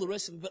service and all the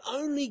rest of it. But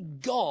only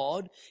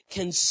God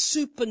can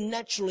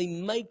supernaturally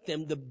make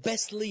them the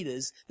best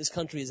leaders this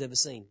country has ever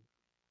seen.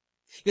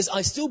 Because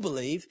I still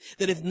believe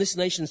that if this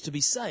nation's to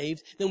be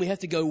saved, then we have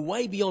to go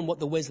way beyond what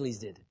the Wesleys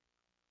did.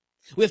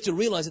 We have to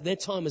realize that their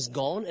time is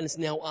gone and it's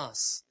now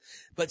us.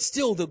 But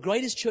still, the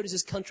greatest churches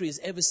this country has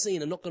ever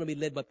seen are not going to be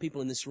led by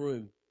people in this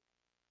room.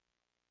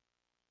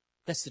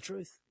 That's the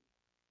truth.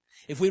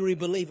 If we really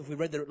believe, if we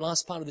read the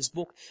last part of this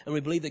book and we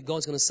believe that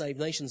God's going to save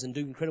nations and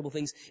do incredible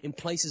things in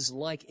places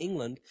like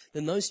England,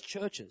 then those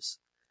churches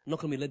are not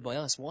going to be led by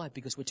us. Why?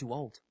 Because we're too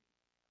old.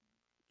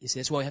 You see,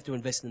 that's why we have to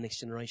invest in the next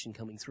generation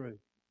coming through.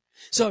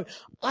 So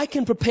I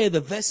can prepare the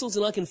vessels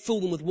and I can fill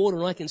them with water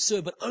and I can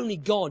serve, but only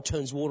God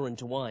turns water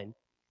into wine.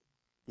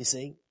 You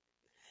see?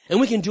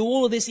 And we can do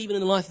all of this even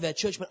in the life of our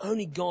church, but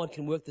only God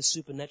can work the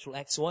supernatural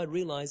act. So I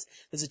realize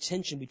there's a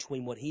tension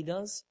between what He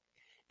does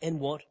and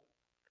what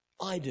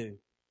I do.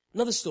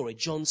 Another story,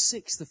 John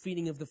 6, the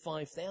feeding of the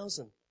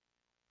 5,000.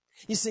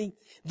 You see,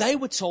 they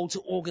were told to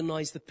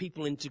organize the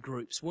people into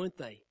groups, weren't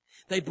they?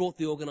 They brought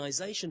the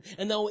organization,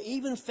 and they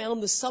even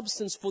found the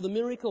substance for the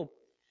miracle.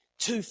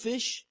 2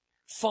 fish,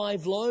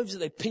 5 loaves that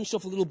they pinched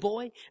off a little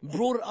boy,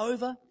 brought it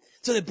over.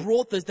 So they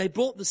brought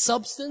the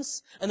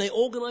substance and they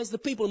organized the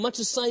people in much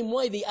the same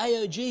way the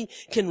AOG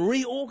can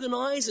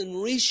reorganize and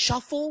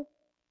reshuffle.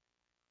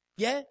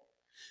 Yeah?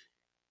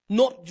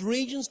 Not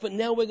regions, but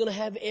now we're going to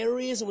have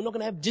areas and we're not going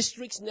to have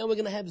districts. Now we're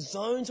going to have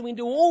zones and we can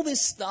do all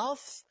this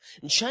stuff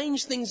and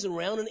change things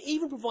around and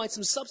even provide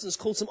some substance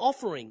called some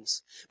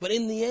offerings. But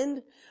in the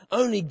end,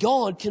 only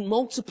God can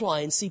multiply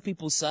and see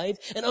people saved,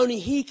 and only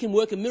He can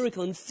work a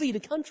miracle and feed a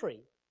country.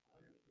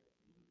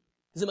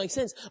 Does it make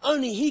sense?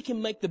 Only He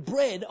can make the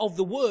bread of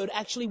the Word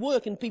actually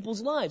work in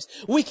people's lives.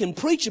 We can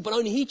preach it, but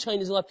only He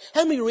changes life.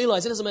 How many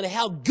realize it doesn't matter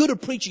how good a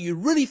preacher you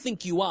really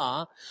think you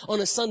are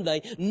on a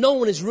Sunday, no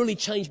one is really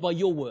changed by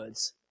your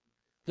words.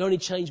 They're only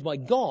changed by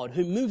God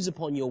who moves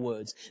upon your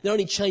words. They're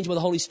only changed by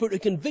the Holy Spirit who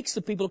convicts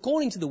the people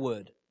according to the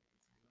Word.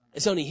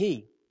 It's only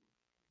He.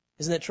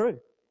 Isn't that true?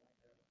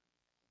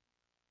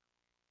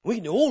 We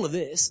can do all of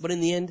this, but in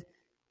the end,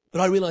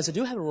 I realize I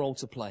do have a role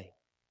to play.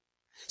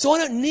 So I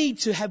don't need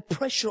to have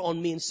pressure on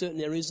me in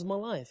certain areas of my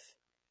life.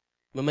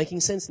 Am I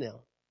making sense now?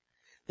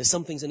 There's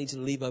some things I need to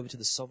leave over to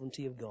the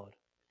sovereignty of God.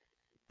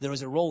 There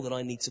is a role that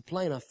I need to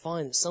play, and I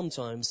find that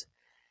sometimes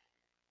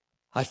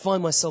I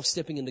find myself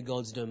stepping into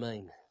God's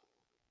domain,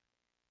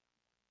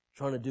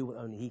 trying to do what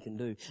only He can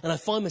do. And I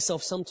find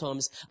myself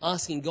sometimes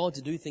asking God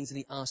to do things that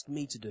He asked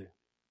me to do.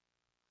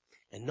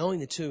 And knowing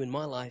the two in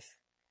my life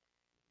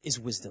is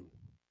wisdom.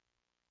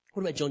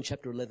 What about John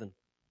chapter 11?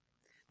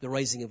 The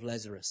raising of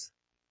Lazarus.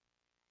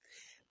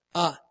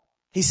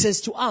 He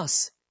says to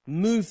us,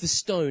 move the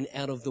stone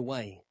out of the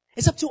way.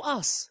 It's up to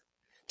us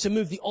to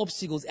move the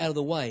obstacles out of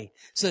the way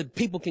so that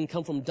people can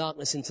come from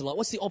darkness into light.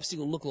 What's the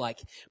obstacle look like?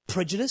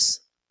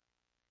 Prejudice?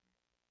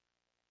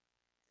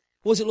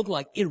 What does it look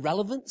like?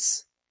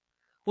 Irrelevance?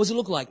 What does it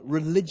look like?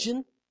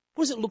 Religion?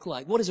 What does it look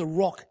like? What is a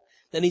rock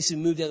that needs to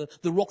be moved out?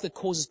 The rock that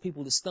causes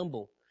people to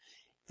stumble.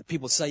 The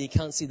people say you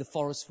can't see the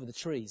forest for the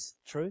trees.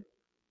 True?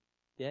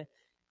 Yeah?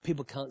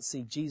 People can't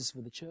see Jesus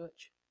for the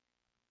church.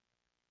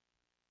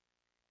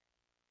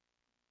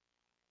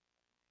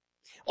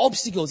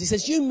 Obstacles. He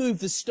says, you move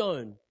the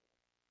stone.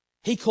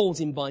 He calls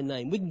him by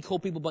name. We can call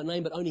people by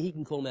name, but only He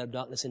can call them out of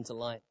darkness into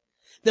light.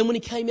 Then when He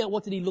came out,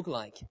 what did He look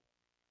like?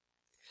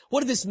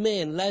 What did this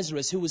man,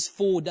 Lazarus, who was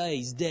 4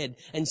 days dead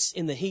and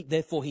in the heat,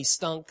 therefore he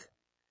stunk,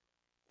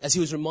 as he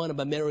was reminded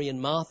by Mary and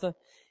Martha,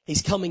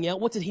 he's coming out.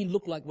 What did he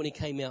look like when he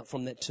came out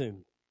from that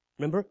tomb?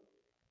 Remember?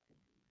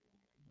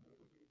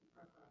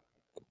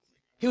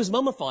 He was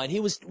mummified.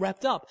 He was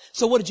wrapped up.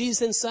 So what did Jesus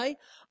then say?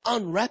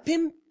 Unwrap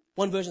him.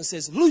 One version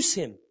says, loose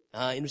him.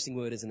 Interesting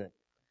word, isn't it?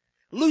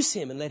 Loose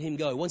him and let him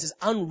go. One says,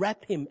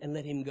 unwrap him and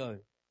let him go.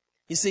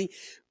 You see,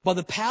 by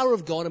the power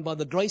of God and by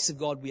the grace of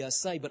God we are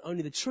saved, but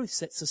only the truth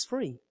sets us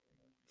free.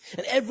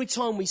 And every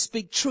time we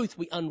speak truth,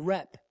 we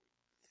unwrap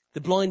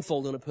the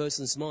blindfold on a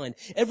person's mind.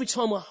 Every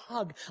time I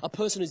hug a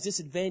person who's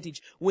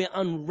disadvantaged, we're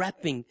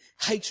unwrapping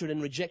hatred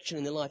and rejection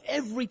in their life.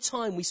 Every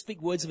time we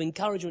speak words of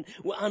encouragement,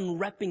 we're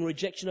unwrapping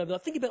rejection over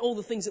life. Think about all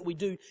the things that we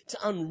do to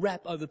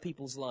unwrap over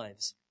people's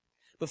lives.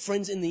 But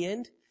friends, in the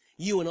end,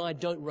 you and I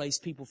don't raise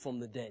people from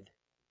the dead.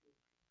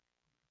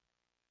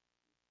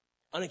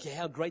 I don't care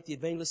how great the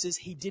evangelist is,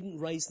 he didn't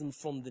raise them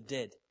from the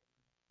dead.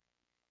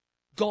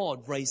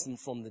 God raised them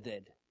from the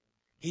dead.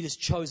 He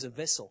just chose a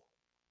vessel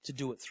to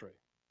do it through.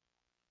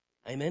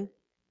 Amen?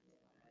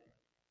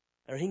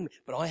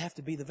 But I have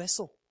to be the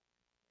vessel.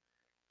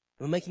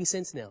 Am I making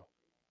sense now?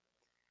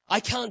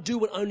 I can't do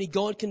what only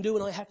God can do,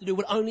 and I have to do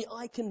what only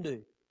I can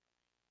do.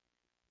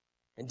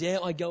 And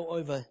dare I go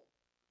over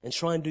and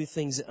try and do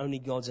things that only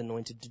God's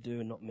anointed to do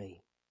and not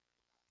me.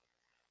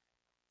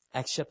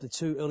 Acts chapter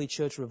 2, early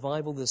church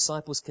revival. The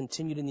disciples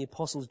continued in the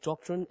apostles'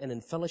 doctrine and in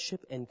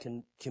fellowship and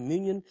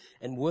communion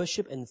and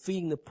worship and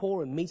feeding the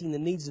poor and meeting the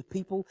needs of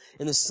people.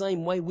 In the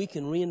same way, we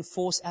can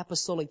reinforce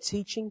apostolic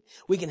teaching.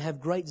 We can have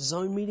great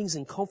zone meetings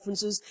and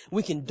conferences.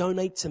 We can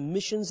donate to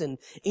missions and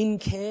in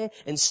care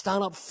and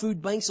start up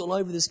food banks all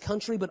over this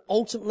country. But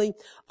ultimately,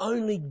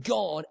 only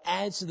God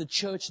adds to the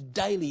church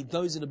daily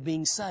those that are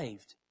being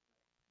saved.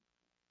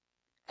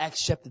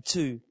 Acts chapter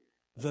 2,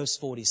 verse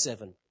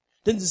 47.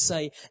 Didn't it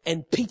say,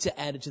 and Peter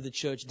added to the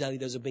church daily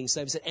those who are being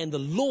saved? It said, and the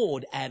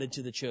Lord added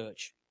to the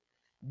church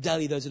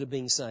daily those that are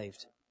being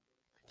saved.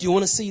 Do you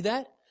want to see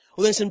that?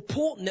 Well, then it's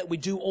important that we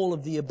do all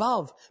of the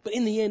above. But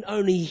in the end,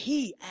 only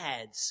He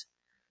adds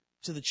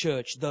to the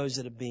church those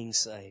that are being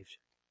saved.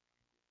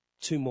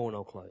 2 more and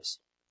I'll close.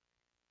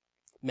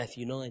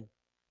 Matthew 9.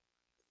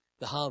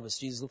 The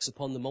harvest. Jesus looks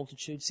upon the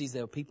multitude, sees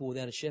there are people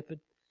without a shepherd,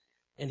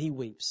 and He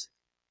weeps.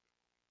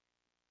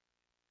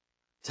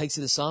 Takes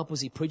the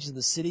disciples, He preaches in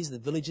the cities, the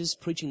villages,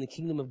 preaching the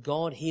kingdom of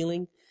God,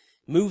 healing,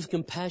 moved with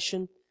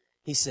compassion.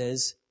 He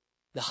says,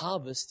 the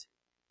harvest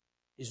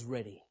is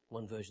ready,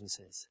 one version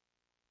says.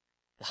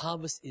 The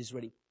harvest is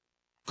ready.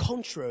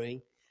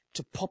 Contrary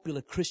to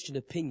popular Christian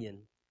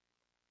opinion,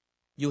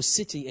 your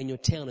city and your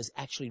town is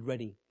actually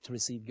ready to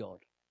receive God.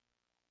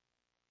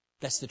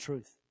 That's the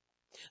truth.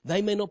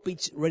 They may not be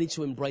ready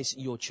to embrace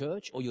your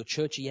church or your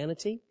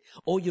churchianity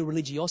or your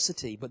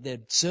religiosity, but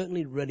they're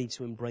certainly ready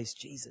to embrace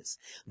Jesus.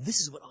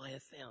 This is what I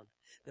have found.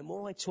 The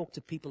more I talk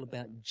to people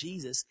about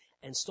Jesus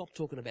and stop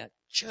talking about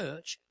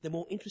church, the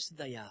more interested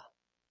they are.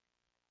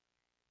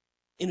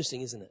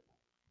 Interesting, isn't it?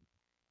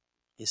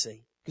 You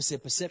see, because their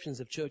perceptions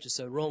of church are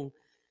so wrong,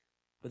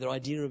 but their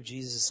idea of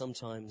Jesus is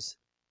sometimes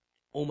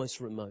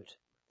almost remote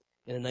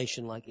in a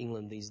nation like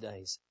England these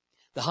days.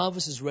 The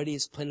harvest is ready,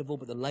 it's plentiful,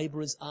 but the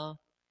laborers are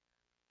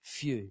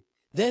few.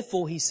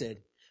 Therefore, He said,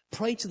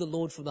 pray to the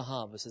Lord for the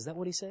harvest. Is that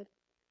what He said?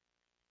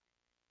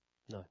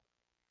 No.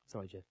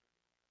 Sorry, Jeff.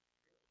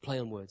 Play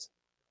on words.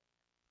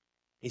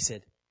 He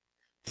said,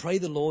 pray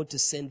the Lord to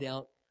send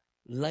out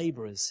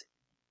laborers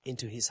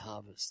into His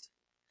harvest.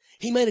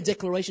 He made a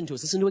declaration to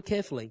us. Listen to it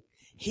carefully.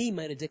 He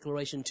made a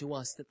declaration to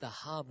us that the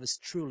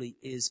harvest truly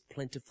is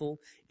plentiful.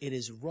 It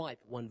is ripe,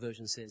 one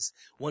version says.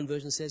 One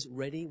version says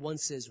ready, one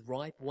says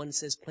ripe, one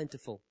says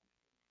plentiful.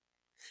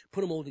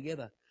 Put them all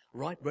together.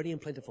 Ripe, ready, and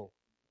plentiful.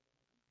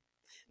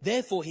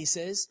 Therefore, He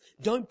says,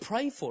 don't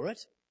pray for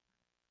it.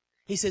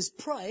 He says,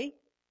 pray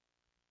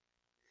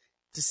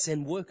to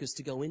send workers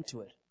to go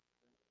into it.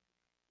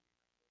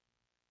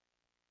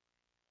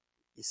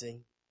 You see,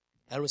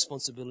 our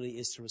responsibility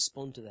is to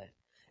respond to that.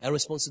 Our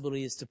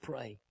responsibility is to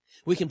pray.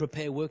 We can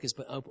prepare workers,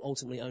 but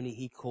ultimately only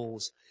He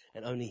calls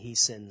and only He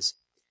sends.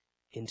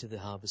 into the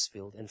harvest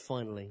field. And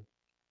finally,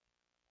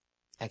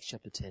 Acts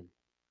chapter 10.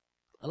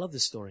 I love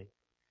this story.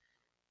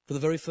 For the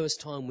very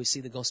first time, we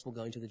see the gospel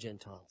going to the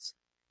Gentiles.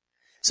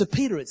 So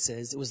Peter, it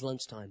says, it was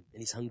lunchtime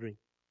and he's hungry.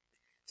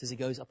 It says he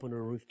goes up on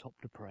a rooftop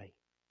to pray.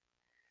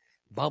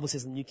 The Bible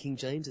says in the New King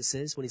James, it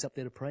says when he's up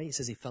there to pray, it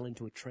says he fell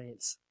into a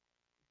trance.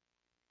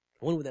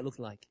 I wonder what that looked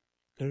like.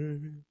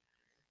 You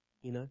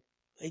know,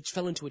 he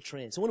fell into a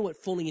trance. I wonder what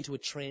falling into a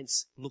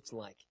trance looked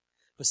like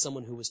for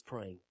someone who was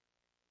praying.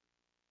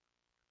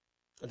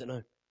 I don't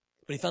know.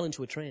 But he fell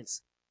into a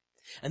trance.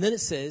 And then it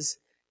says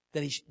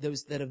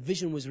that a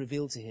vision was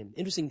revealed to him.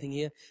 Interesting thing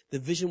here, the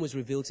vision was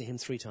revealed to him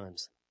 3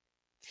 times.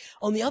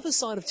 On the other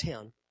side of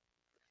town,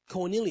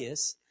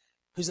 Cornelius,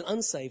 who's an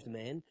unsaved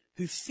man,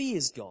 who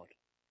fears God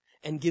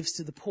and gives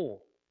to the poor.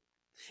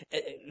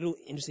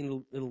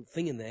 Interesting little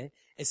thing in there.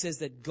 It says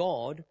that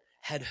God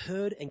had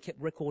heard and kept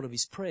record of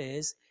his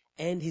prayers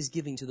and his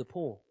giving to the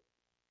poor,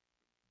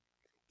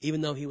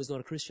 even though he was not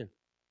a Christian.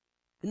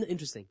 Isn't that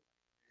interesting?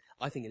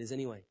 I think it is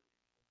anyway.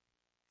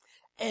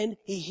 And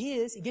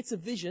he gets a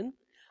vision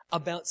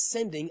about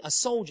sending a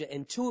soldier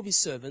and 2 of his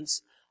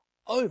servants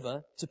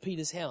over to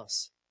Peter's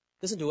house.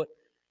 Listen to it.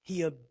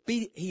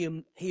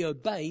 He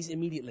obeys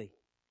immediately.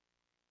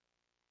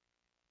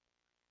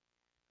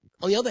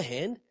 On the other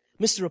hand,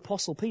 Mr.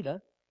 Apostle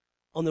Peter,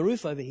 on the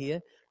roof over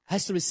here,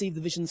 has to receive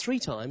the vision 3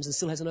 times and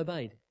still hasn't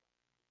obeyed.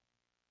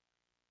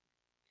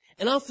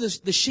 And after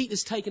the sheet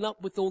is taken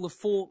up with all the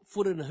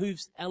 4-footed and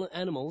hoofed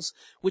animals,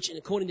 which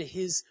according to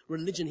his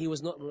religion he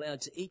was not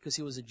allowed to eat because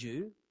he was a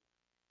Jew,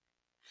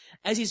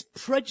 as his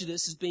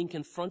prejudice is being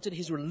confronted,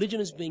 his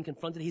religion is being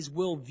confronted, his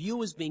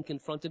worldview is being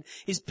confronted,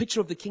 his picture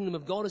of the kingdom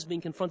of God is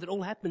being confronted, it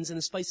all happens in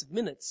the space of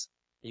minutes.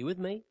 Are you with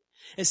me?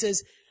 It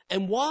says,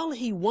 and while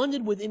he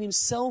wondered within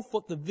himself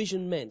what the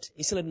vision meant,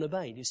 he still hadn't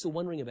obeyed. He's still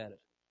wondering about it.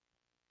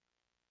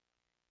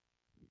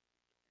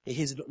 He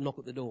hears a knock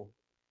at the door.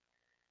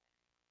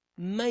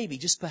 Maybe,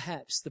 just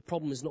perhaps, the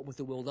problem is not with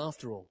the world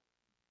after all.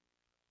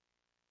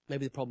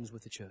 Maybe the problem is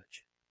with the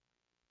church.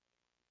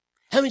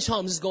 How many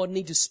times does God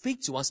need to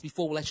speak to us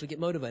before we'll actually get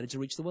motivated to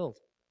reach the world?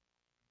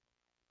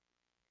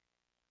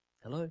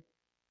 Hello?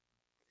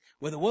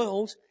 Where the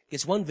world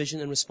gets one vision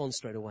and responds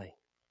straight away.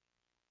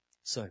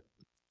 So,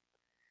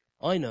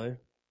 I know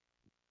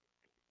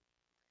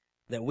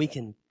that we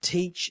can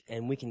teach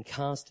and we can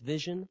cast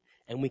vision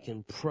and we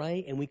can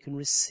pray and we can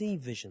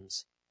receive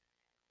visions.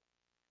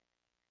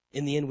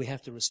 In the end, we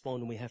have to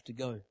respond and we have to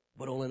go.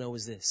 But all I know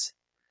is this,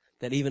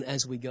 that even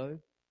as we go,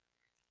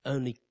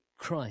 only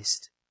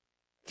Christ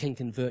can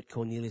convert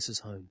Cornelius'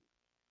 home.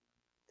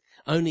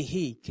 Only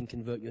he can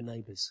convert your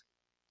neighbors.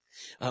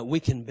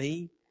 We can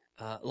be,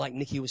 like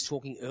Nikki was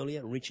talking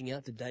earlier, reaching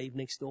out to Dave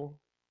next door.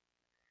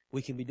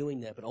 We can be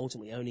doing that, but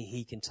ultimately only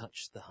he can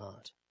touch the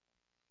heart.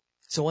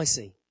 So I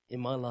see in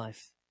my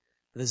life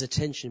that there's a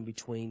tension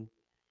between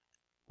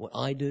what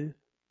I do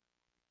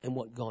and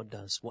what God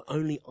does. What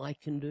only I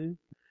can do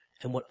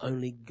and what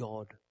only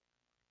God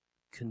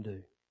can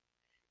do.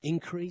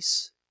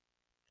 Increase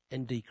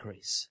and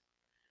decrease.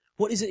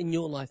 What is it in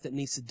your life that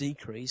needs to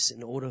decrease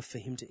in order for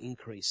him to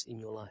increase in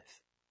your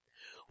life?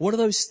 What are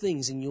those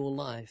things in your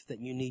life that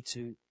you need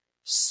to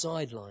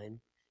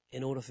sideline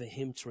in order for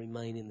him to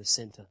remain in the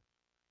center?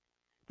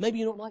 Maybe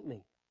you're not like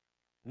me.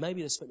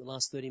 Maybe I spent the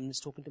last 30 minutes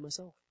talking to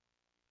myself.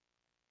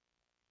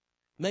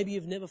 Maybe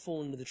you've never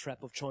fallen into the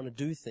trap of trying to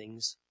do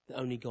things that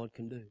only God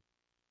can do.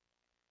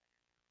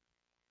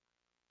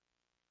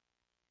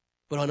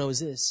 What I know is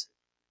this,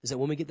 is that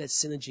when we get that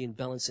synergy and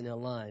balance in our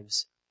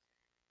lives,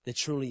 there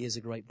truly is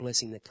a great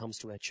blessing that comes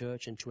to our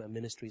church and to our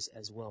ministries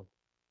as well.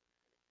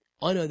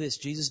 I know this,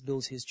 Jesus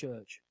builds his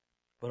church,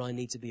 but I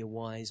need to be a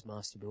wise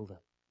master builder.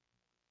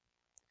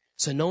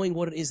 So knowing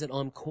what it is that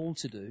I'm called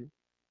to do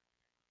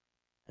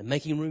and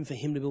making room for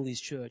him to build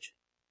his church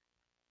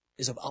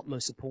is of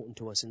utmost importance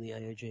to us in the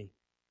AOG.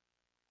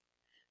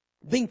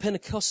 Being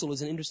Pentecostal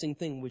is an interesting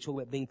thing. We talk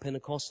about being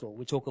Pentecostal.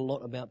 We talk a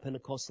lot about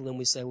Pentecostal and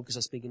we say, well, because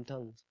I speak in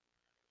tongues.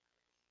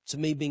 To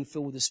me, being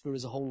filled with the Spirit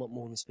is a whole lot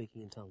more than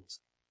speaking in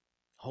tongues.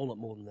 A whole lot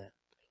more than that.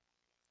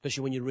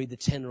 Especially when you read the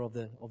tenor of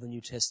the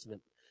New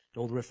Testament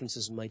and all the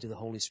references made to the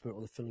Holy Spirit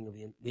or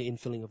the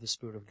infilling of the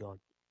Spirit of God.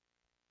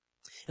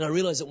 And I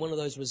realize that one of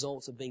those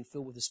results of being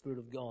filled with the Spirit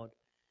of God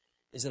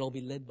is that I'll be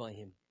led by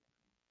him.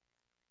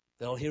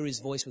 That I'll hear his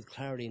voice with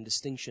clarity and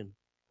distinction.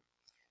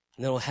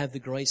 And that I'll have the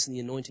grace and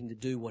the anointing to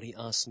do what he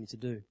asks me to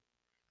do.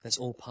 That's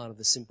all part of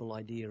the simple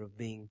idea of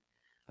being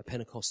a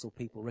Pentecostal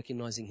people,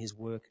 recognizing his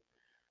work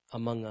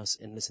among us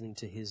and listening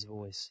to his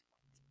voice.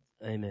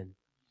 Amen.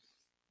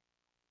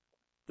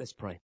 Let's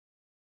pray.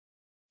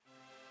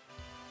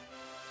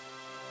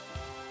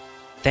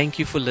 Thank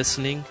you for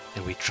listening,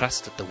 and we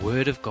trust that the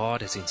Word of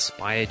God has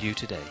inspired you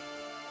today.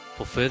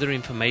 For further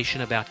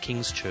information about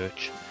King's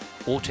Church,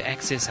 or to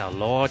access our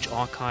large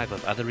archive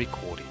of other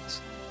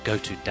recordings, go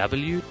to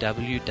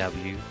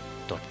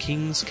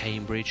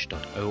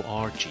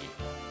www.kingscambridge.org.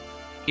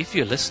 If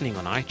you're listening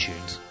on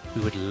iTunes,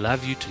 we would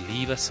love you to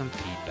leave us some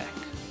feedback.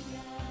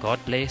 God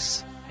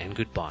bless and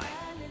goodbye.